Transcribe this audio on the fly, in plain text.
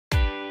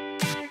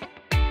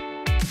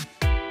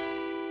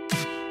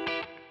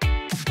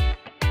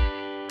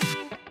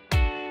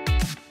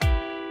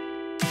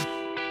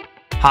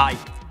Hi,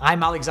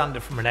 I'm Alexander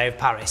from René of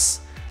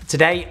Paris.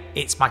 Today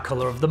it's my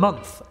colour of the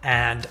month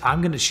and I'm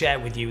going to share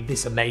with you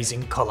this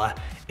amazing colour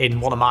in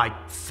one of my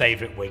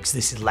favourite wigs.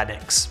 This is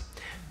Lennox.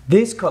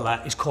 This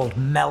colour is called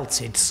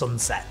Melted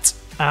Sunset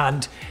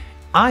and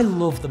I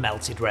love the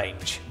melted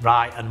range,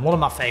 right? And one of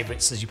my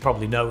favourites, as you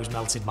probably know, is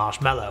Melted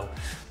Marshmallow.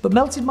 But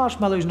Melted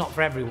Marshmallow is not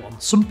for everyone.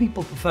 Some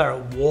people prefer a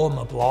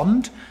warmer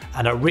blonde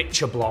and a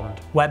richer blonde,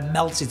 where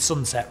Melted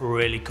Sunset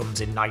really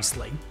comes in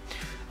nicely.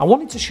 I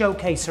wanted to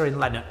showcase her in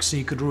Lennox so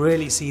you could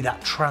really see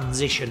that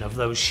transition of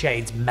those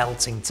shades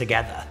melting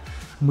together.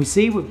 And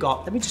we've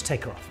got, let me just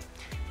take her off.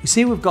 You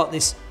see we've got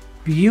this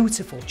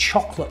beautiful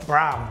chocolate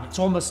brown. It's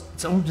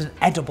almost an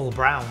edible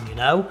brown, you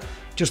know?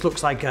 Just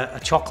looks like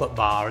a chocolate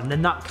bar, and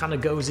then that kind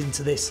of goes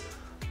into this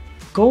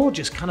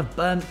gorgeous kind of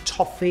burnt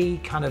toffee,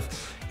 kind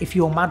of, if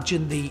you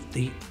imagine the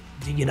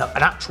you know,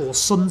 an actual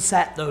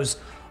sunset, those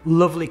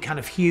lovely kind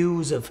of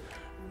hues of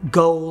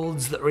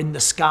golds that are in the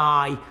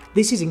sky.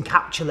 This is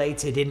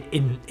encapsulated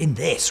in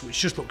this, which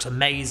just looks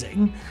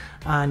amazing.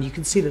 And you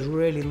can see there's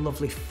really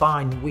lovely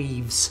fine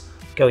weaves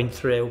going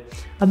through.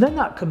 And then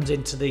that comes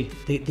into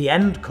the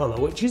end colour,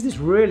 which is this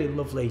really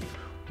lovely,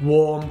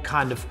 warm,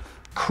 kind of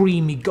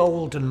creamy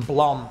golden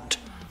blonde.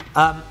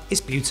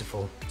 It's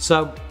beautiful.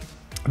 So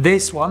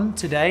this one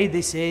today,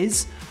 this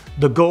is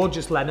the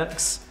gorgeous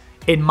Lennox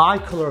in my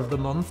colour of the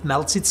month,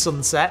 Melted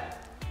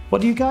Sunset.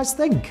 What do you guys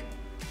think?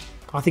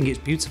 I think it's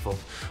beautiful.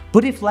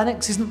 But if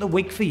Lennox isn't the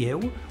wig for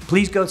you,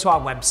 please go to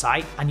our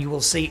website and you will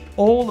see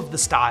all of the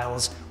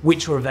styles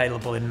which are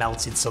available in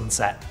Melted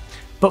Sunset.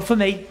 But for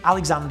me,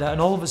 Alexander,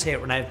 and all of us here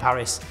at René of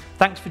Paris,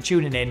 thanks for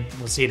tuning in.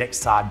 We'll see you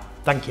next time.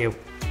 Thank you.